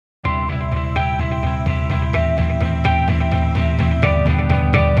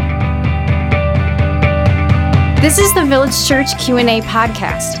This is the Village Church Q&A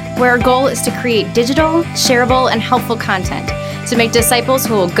podcast, where our goal is to create digital, shareable, and helpful content to make disciples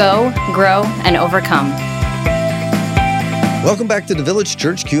who will go, grow, and overcome. Welcome back to the Village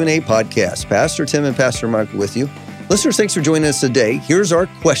Church Q&A podcast. Pastor Tim and Pastor Mark with you. Listeners, thanks for joining us today. Here's our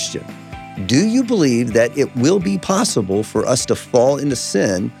question. Do you believe that it will be possible for us to fall into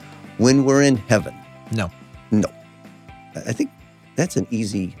sin when we're in heaven? No. I think that's an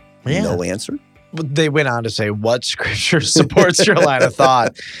easy no answer. They went on to say what scripture supports your line of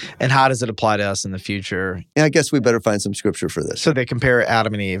thought and how does it apply to us in the future. Yeah, I guess we better find some scripture for this. So they compare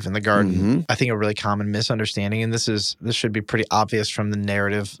Adam and Eve in the garden. I think a really common misunderstanding, and this should be pretty obvious from the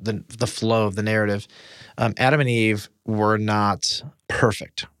narrative, the flow of the narrative. Adam and Eve were not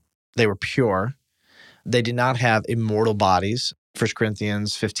perfect. They were pure. They did not have immortal bodies. 1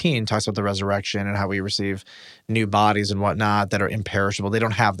 Corinthians 15 talks about the resurrection and how we receive new bodies and whatnot that are imperishable. They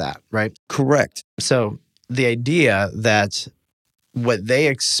don't have that, right? Correct. So the idea that what they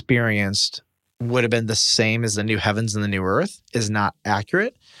experienced would have been the same as the new heavens and the new earth is not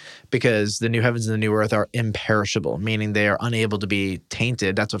accurate, because the new heavens and the new earth are imperishable, meaning they are unable to be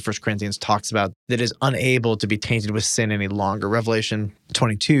tainted. That's what 1 Corinthians talks about, that is unable to be tainted with sin any longer. Revelation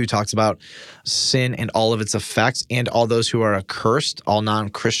 22 talks about sin and all of its effects, and all those who are accursed, all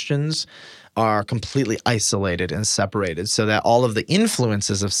non-Christians, are completely isolated and separated, so that all of the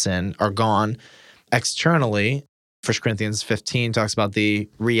influences of sin are gone externally. 1 Corinthians 15 talks about the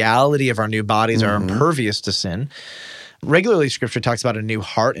reality of our new bodies are impervious to sin. Regularly, Scripture talks about a new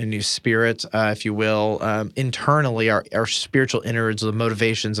heart, a new spirit, if you will. Internally, our spiritual innards, the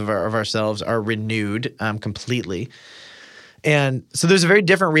motivations of ourselves are renewed completely. And so there's a very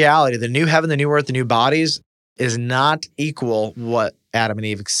different reality. The new heaven, the new earth, the new bodies is not equal what Adam and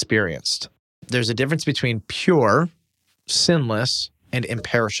Eve experienced. There's a difference between pure, sinless, and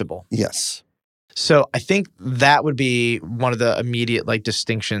imperishable. Yes. So I think that would be one of the immediate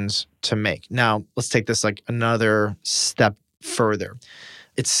distinctions to make. Now, let's take this another step further.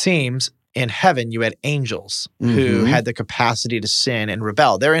 It seems in heaven you had angels who had the capacity to sin and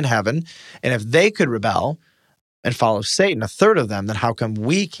rebel. They're in heaven, and if they could rebel and follow Satan, a third of them, then how come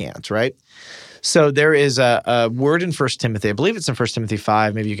we can't, right? So there is a word in 1 Timothy. I believe it's in 1 Timothy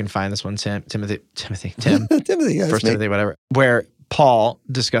 5. Maybe you can find this one, Tim. Timothy, yes, 1 Timothy, whatever, where Paul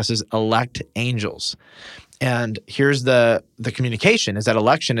discusses elect angels. And here's the communication, is that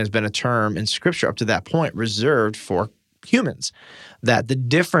election has been a term in Scripture up to that point reserved for humans. That the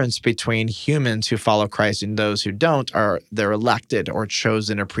difference between humans who follow Christ and those who don't they're elected or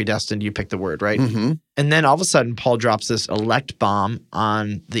chosen or predestined. You pick the word, right? And then all of a sudden, Paul drops this elect bomb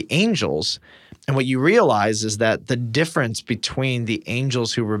on the angels. And what you realize is that the difference between the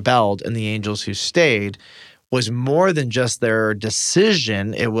angels who rebelled and the angels who stayed was more than just their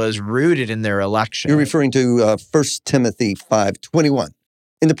decision. It was rooted in their election. You're referring to 1 Timothy 5:21.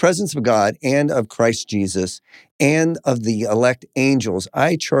 In the presence of God and of Christ Jesus and of the elect angels,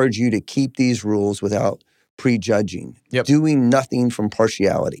 I charge you to keep these rules without prejudging, doing nothing from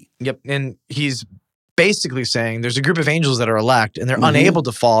partiality. And he's basically saying there's a group of angels that are elect, and they're unable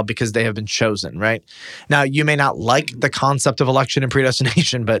to fall because they have been chosen, right? Now, you may not like the concept of election and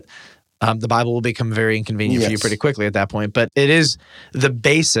predestination, but the Bible will become very inconvenient for you pretty quickly at that point. But it is the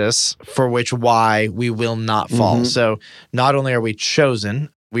basis for why we will not fall. So not only are we chosen,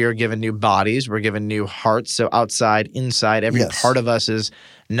 we are given new bodies, we're given new hearts. So outside, inside, every part of us is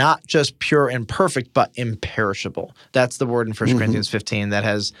not just pure and perfect, but imperishable. That's the word in 1 Corinthians 15 that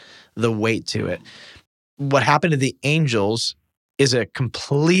has the weight to it. What happened to the angels is a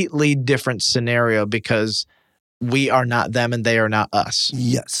completely different scenario, because we are not them and they are not us.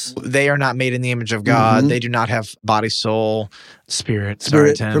 Yes. They are not made in the image of God. They do not have body, soul, spirit.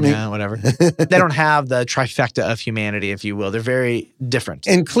 Sorry, Tim. Yeah, whatever. They don't have the trifecta of humanity, if you will. They're very different.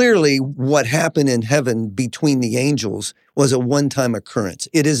 And clearly, what happened in heaven between the angels was a one-time occurrence.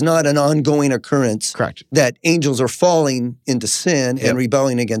 It is not an ongoing occurrence. Correct. That angels are falling into sin and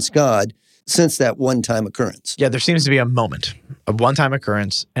rebelling against God since that one-time occurrence. Yeah, there seems to be a moment, a one-time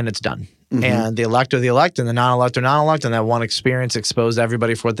occurrence, and it's done. And the elect are the elect, and the non-elect are non-elect, and that one experience exposed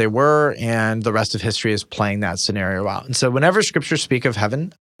everybody for what they were, and the rest of history is playing that scenario out. And so whenever Scriptures speak of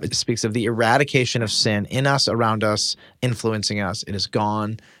heaven, it speaks of the eradication of sin in us, around us, influencing us. It is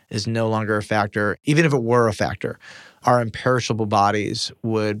gone, it is no longer a factor. Even if it were a factor, our imperishable bodies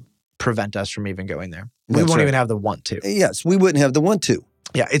would prevent us from even going there. We won't even have the want to. Yes, we wouldn't have the want to.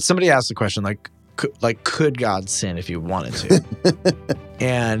 Yeah, it's somebody asked the question, could God sin if he wanted to?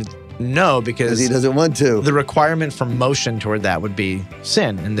 And no, because he doesn't want to. The requirement for motion toward that would be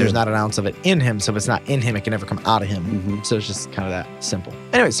sin, and there's not an ounce of it in him. So if it's not in him, it can never come out of him. So it's just kind of that simple.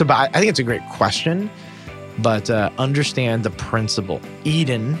 Anyway, but I think it's a great question. But understand the principle.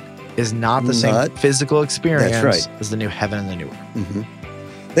 Eden is not the same Not- physical experience That's right. as the new heaven and the new earth. Mhm.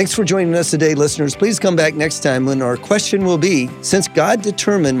 Thanks for joining us today, listeners. Please come back next time when our question will be, since God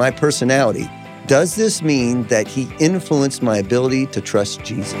determined my personality, does this mean that he influenced my ability to trust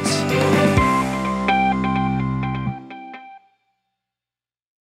Jesus?